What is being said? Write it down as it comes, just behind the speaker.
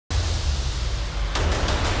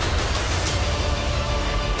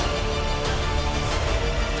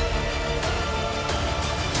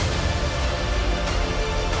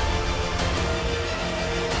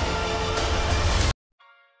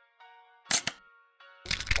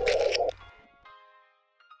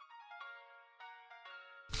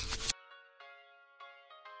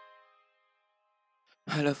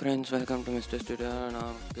Hello friends, welcome to Mr. Studio.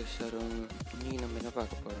 நான் Krrish Arun. இன்னைக்கு நம்ம என்ன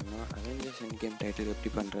பார்க்க போகிறோம்னா அவெஞ்சர்ஸ் எண்ட் கேம் டைட்டில் எப்படி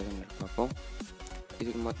பண்ணுறதுன்னு பார்ப்போம்.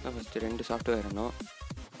 இதுக்கு மொத்தம் ஃபஸ்ட்டு 2 சாஃப்ட்வேர் வேணும்.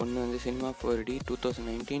 ஒன்று வந்து சினிமா 4D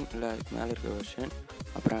 2019 இல்லை அதுக்கு மேலே இருக்க வெர்ஷன்,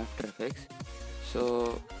 அப்புறம் after effects. So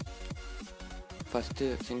first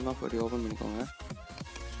cinema 4D open பண்ணிக்கோங்க.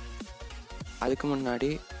 அதுக்கு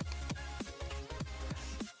முன்னாடி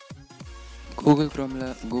கூகுள் க்ரோமில்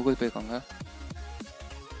கூகுள் போய்க்கோங்க.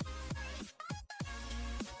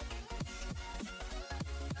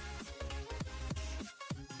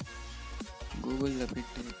 கூகுளில்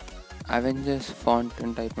போய்ட்டு அவெஞ்சர்ஸ்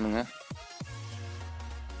ஃபாண்ட்னு டைப் பண்ணுங்கள்.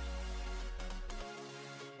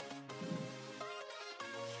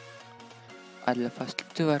 அதில்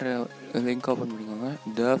ஃபஸ்ட்டு வர லிங்க் ஓப்பன் பண்ணிக்கோங்க.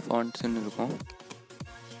 த ஃபாண்ட்ஸ்ன்னு இருக்கும்.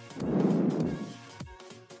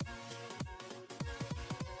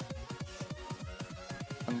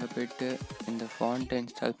 அங்கே போய்ட்டு இந்த ஃபாண்ட்டை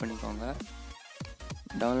இன்ஸ்டால் பண்ணிக்கோங்க.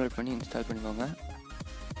 டவுன்லோட் பண்ணி இன்ஸ்டால் பண்ணிக்கோங்க.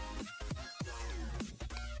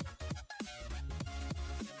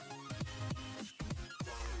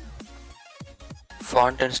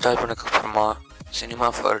 ஃபாண்ட் இன்ஸ்டால் பண்ணதுக்கப்புறமா சினிமா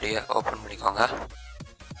 4D ஓப்பன் பண்ணிக்கோங்க.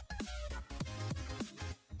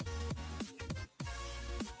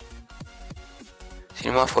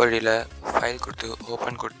 சினிமா 4Dயில் ஃபைல் கொடுத்து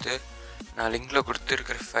ஓப்பன் கொடுத்து நான் லிங்கில்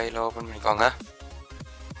கொடுத்துருக்கிற ஃபைலை ஓப்பன் பண்ணிக்கோங்க.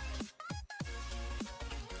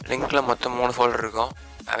 லிங்கில் மொத்தம் 3 ஃபோல்டர் இருக்கும்.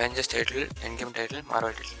 Avengers title, Endgame title,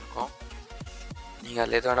 Marvel title இருக்கும். நீங்கள்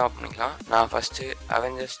அதில் எது வேணால் ஓப்பன் பண்ணிக்கலாம். நான் ஃபஸ்ட்டு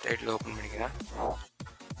அவெஞ்சர்ஸ் டைட்டில் ஓப்பன் பண்ணிக்கிறேன்.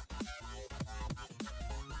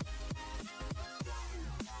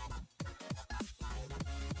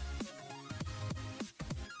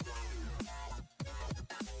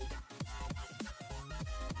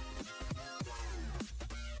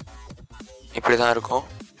 இப்படி தான் இருக்கும்.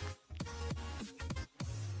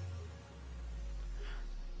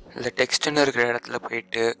 இந்த டெக்ஸ்ட்டுன்னு இருக்கிற இடத்துல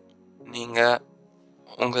போயிட்டு நீங்கள்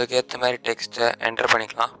உங்களுக்கு ஏற்ற மாதிரி டெக்ஸ்ட்டை என்டர்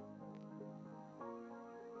பண்ணிக்கலாம்.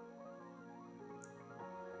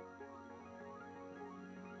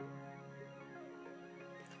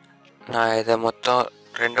 நான் இதை மொத்தம்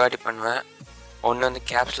 2 வாட்டி பண்ணுவேன். ஒன்று வந்து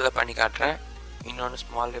கேப்ஸில் பண்ணி காட்டுறேன், இன்னொன்று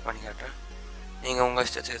ஸ்மால்லே பண்ணி காட்டுறேன். நீங்கள் உங்கள்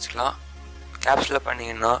இஷ்டத்தை வச்சுக்கலாம். கேப்ஸில்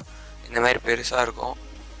பண்ணிங்கன்னா இந்த மாதிரி பெருசாக இருக்கும்.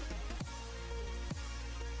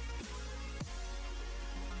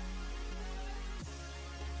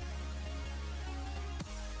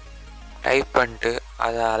 டைப் பண்ணிட்டு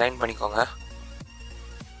அதை அலைன் பண்ணிக்கோங்க.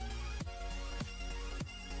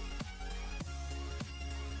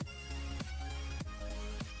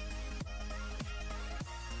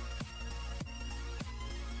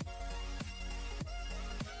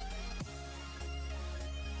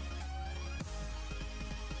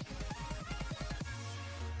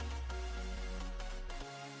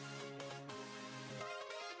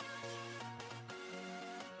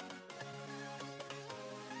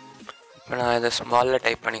 இப்போ நான் இதை ஸ்மாலில்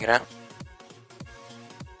டைப் பண்ணிக்கிறேன்.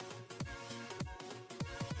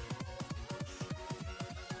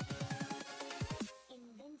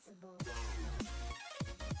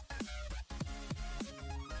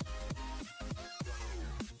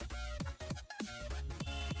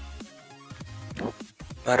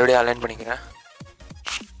 மறுபடியும் அலைன் பண்ணிக்கிறேன்.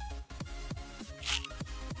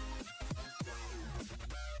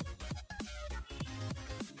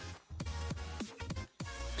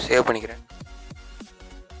 சேவ் பண்ணிக்கிறேன்.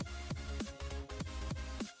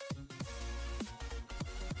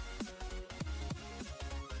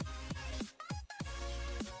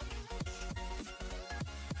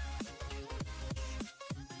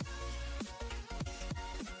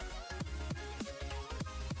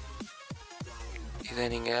 இதை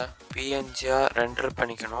நீங்கள் பிஎன்ஜியாக ரெண்டர்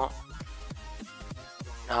பண்ணிக்கணும்.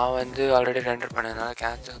 நான் வந்து ஆல்ரெடி ரெண்டர் பண்ணதுனால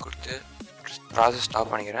கேன்சல் கொடுத்து ப்ராசஸ்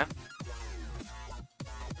ஸ்டாப் பண்ணிக்கிறேன்.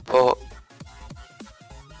 இப்போது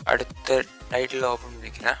அடுத்த டைட்டில் ஓப்பன்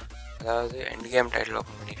பண்ணிக்கிறேன், அதாவது எண்ட்கேம் டைட்டில்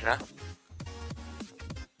ஓப்பன் பண்ணிக்கிறேன்.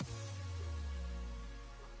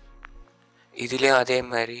 இதுலேயும் அதே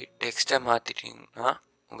மாதிரி டெக்ஸ்ட்டை மாற்றிட்டிங்கன்னா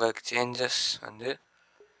உங்களுக்கு சேஞ்சஸ் வந்து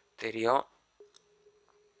தெரியும்.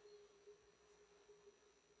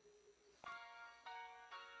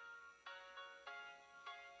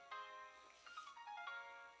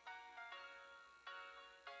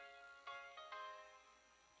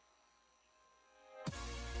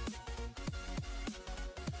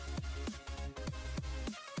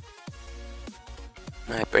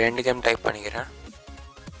 நான் இப்போ எண்ட்கேம் டைப் பண்ணிக்கிறேன்.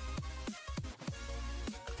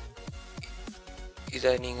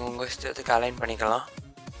 இதை நீங்கள் உங்கள் இஷ்டத்துக்கு அலைன் பண்ணிக்கலாம்.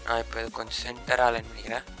 நான் இப்போ இது கொஞ்சம் சென்டராக அலைன்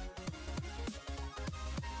பண்ணிக்கிறேன்.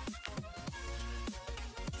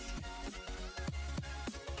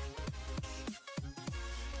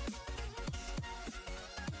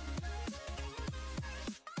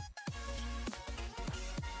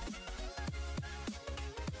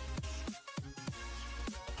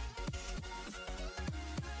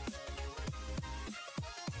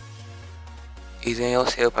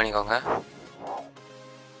 இதையும் சேவ் பண்ணிக்கோங்க.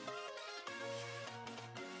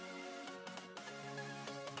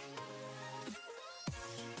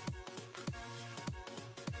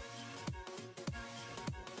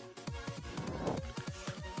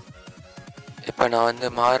 இப்போ நான் வந்து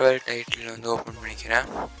மார்வல் டைட்டில் வந்து ஓப்பன் பண்ணிக்கிறேன்.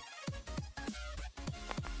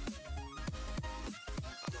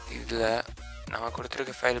 இதில் நான்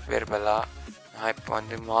கொடுத்துருக்க ஃபைல் பேர் பதிலாக நான் இப்போ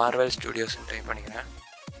வந்து மார்வல் ஸ்டுடியோஸ்ன்னு டைப் பண்ணிக்கிறேன்.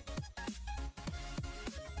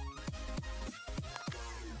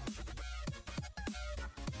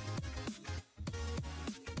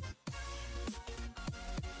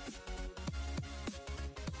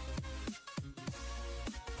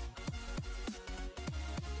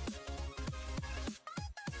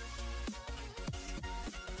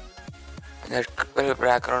 இந்த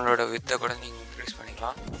பேக்ரவுண்டோட வித்தை கூட நீங்கள் இன்க்ரீஸ்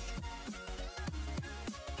பண்ணிக்கலாம்.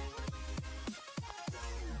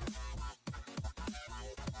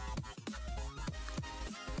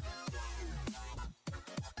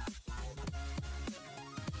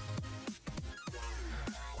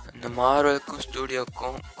 இந்த மார்வலுக்கும்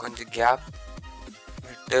ஸ்டூடியோக்கும் கொஞ்சம் கேப்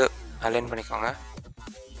விட்டு அலைன் பண்ணிக்கோங்க.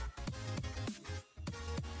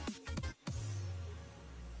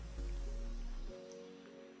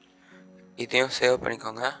 இதையும் சேவ்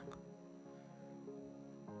பண்ணிக்கோங்க.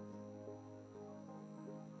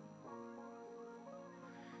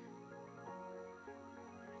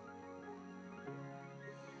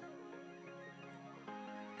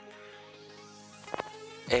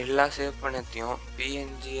 எல்லா சேவ் பண்ணதையும்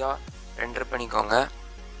பிஎன்ஜியாக ரெண்டர் பண்ணிக்கோங்க.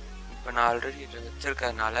 இப்போ நான் ஆல்ரெடி இதில்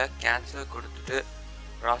வச்சுருக்கிறதுனால கேன்சல் கொடுத்துட்டு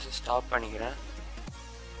ப்ராசஸ் ஸ்டாப் பண்ணிக்கிறேன்.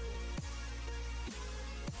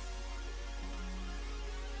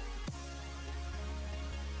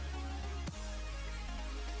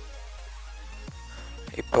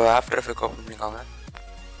 இப்போ ஆஃப்டர் எஃபெக்ட் ஓப்பன் பண்ணிக்கோங்க.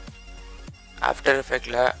 ஆஃப்டர்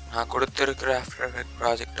எஃபெக்டில் நான் கொடுத்துருக்கிற ஆஃப்டர் எஃபெக்ட்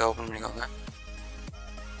ப்ராஜெக்டை ஓப்பன் பண்ணிக்கோங்க.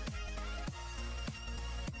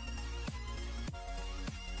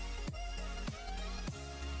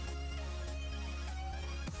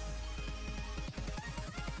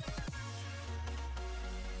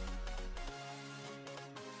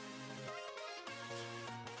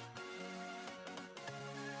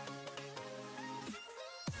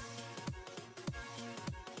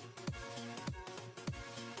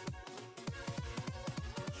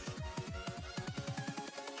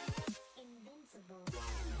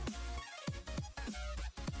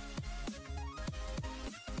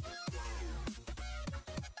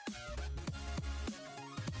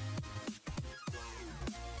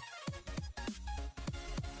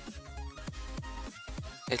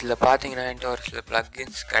 இதில் பார்த்தீங்கன்னா என்கிட்ட ஒரு சில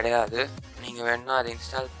ப்ளக்கின்ஸ் கிடையாது. நீங்கள் வேணால் அதை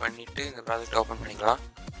இன்ஸ்டால் பண்ணிவிட்டு இந்த ப்ராஜெக்ட் ஓப்பன் பண்ணிக்கலாம்.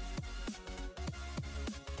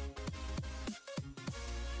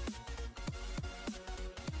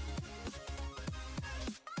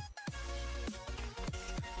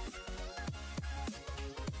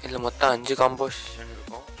 இதில் மொத்தம் 5 காம்போசிஷன்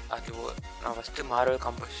இருக்கும். அது நான் ஃபஸ்ட்டு மார்வல்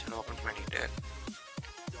காம்போசிஷன் ஓப்பன் பண்ணிவிட்டு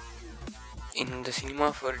இந்த சினிமா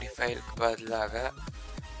 4D ஃபைலுக்கு பதிலாக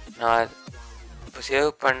நான் இப்போ சேவ்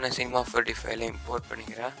பண்ண சினிமா 4D ஃபைலை இம்போர்ட்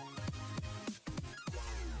பண்ணிக்கிறேன்.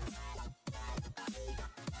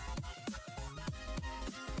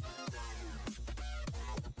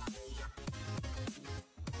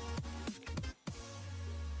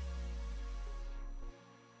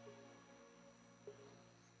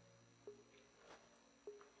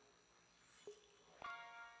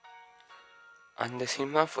 அந்த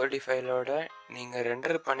சினிமா 4D ஃபைலோட நீங்கள்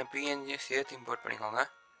ரெண்டர் பண்ண பிஎன்ஜியை சேர்த்து இம்போர்ட் பண்ணிக்கோங்க.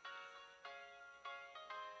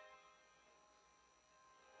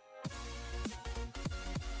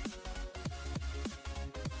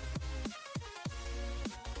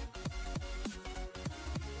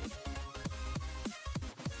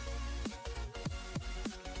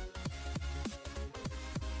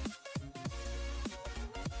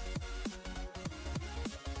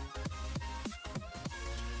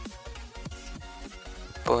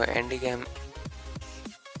 இப்போது எண்டு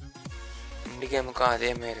கேமுக்கும்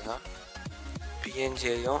அதேமாரி தான்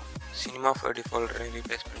பிஎன்ஜியையும் சினிமா 4D ஃபோல்டரையும்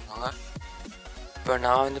ரீப்ளேஸ் பண்ணிக்கோங்க. இப்போ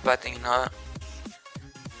நான் வந்து பார்த்தீங்கன்னா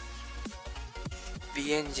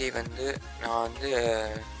பிஎன்ஜி வந்து நான் வந்து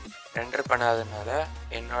ரெண்டர் பண்ணாததுனால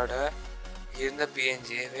என்னோட இருந்த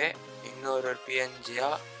பிஎன்ஜியவே இன்னொரு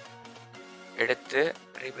பிஎன்ஜியாக எடுத்து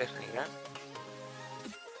ரீப்ளேஸ் பண்ணிக்கிறேன்.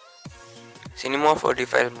 சினிமா 4D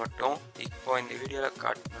ஃபைல் மட்டும் இப்போ இந்த வீடியோவில்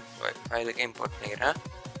காட்டின ஃபைலுக்கு இம்போர்ட் பண்ணிக்கிறேன்.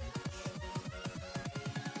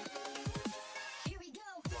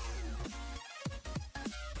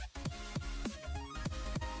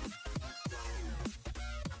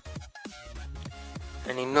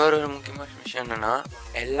 இன்னொரு முக்கியமான விஷயம் என்னென்னா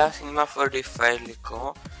எல்லா சினிமா 4D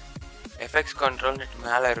ஃபைலுக்கும் எஃபெக்ட்ஸ் கண்ட்ரோல்னு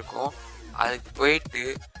மேலே இருக்கும். அதுக்கு போயிட்டு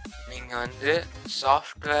நீங்கள் வந்து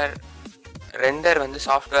சாஃப்ட்வேர் ரெண்டர் வந்து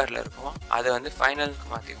சாஃப்ட்வேரில் இருக்கும், அதை வந்து ஃபைனலுக்கு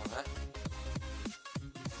மாற்றிக்கோங்க.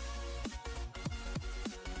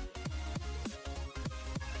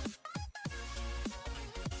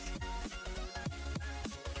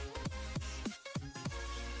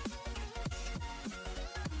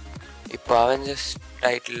 இப்போ அவெஞ்சர்ஸ்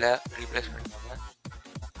டைட்டில் ரீப்ளேஸ் பண்ணிக்கோங்க.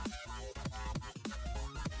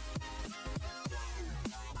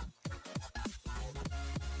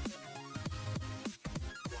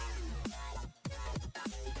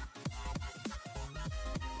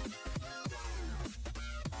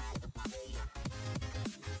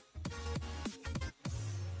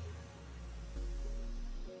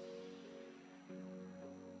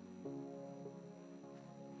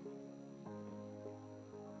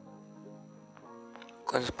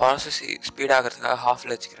 கொஞ்சம் ப்ராசஸ் ஸ்பீட் ஆகிறதுக்காக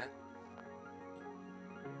ஹாஃபில் வச்சுக்கிறேன்.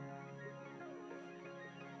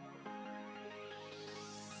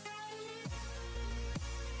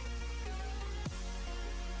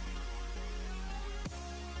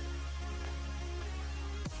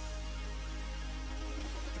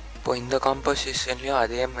 இப்போ இந்த காம்போசிஷன்லேயும்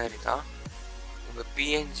அதே மாதிரி தான். உங்கள்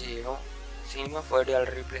பிஎன்ஜியும் சினிமா ஃபோர்டி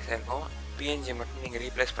ஆல்ரெடி ரீப்ளேஸ் ஆகிருக்கும், பிஎன்ஜி மட்டும் நீங்கள்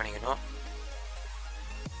ரீப்ளேஸ் பண்ணிக்கணும்.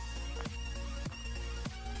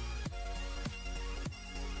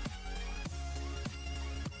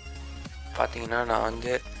 பார்த்தீங்கன்னா நான்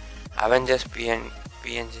வந்து அவெஞ்சர்ஸ்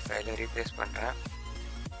பிஎன்ஜி ஃபைலை ரீப்ளேஸ் பண்ணுறேன்.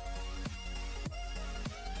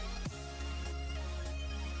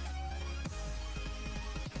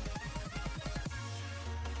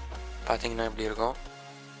 பார்த்தீங்கன்னா இப்படி இருக்கும்.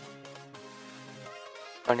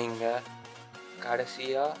 இப்போ நீங்கள்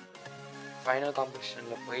கடைசியாக ஃபைனல்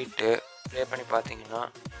காம்போசிஷனில் போயிட்டு ப்ளே பண்ணி பார்த்தீங்கன்னா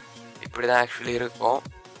இப்படி தான் ஆக்சுவலி இருக்கும்.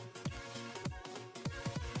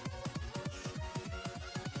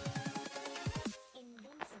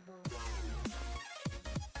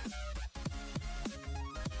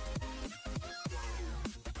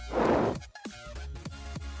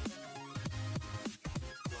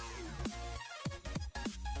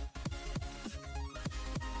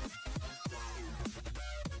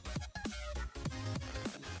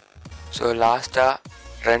 ஸோ லாஸ்ட்டாக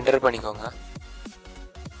ரெண்டர் பண்ணிக்கோங்க.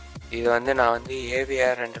 இது வந்து நான் வந்து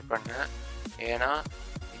ஏவிஆர் ரெண்டர் பண்ணேன், ஏன்னா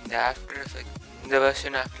இந்த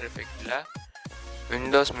வெர்ஷன் ஆஃப்டர் எஃபெக்டில்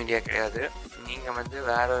விண்டோஸ் மீடியா கிடையாது. நீங்கள் வந்து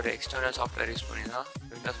வேறு ஒரு எக்ஸ்டர்னல் சாஃப்ட்வேர் யூஸ் பண்ணி தான்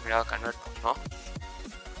விண்டோஸ் மீடியாவை கன்வெர்ட் பண்ணணும்.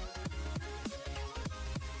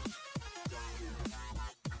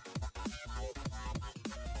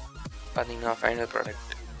 பார்த்தீங்கன்னா ஃபைனல்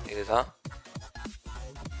ப்ராடக்ட் இதுதான்.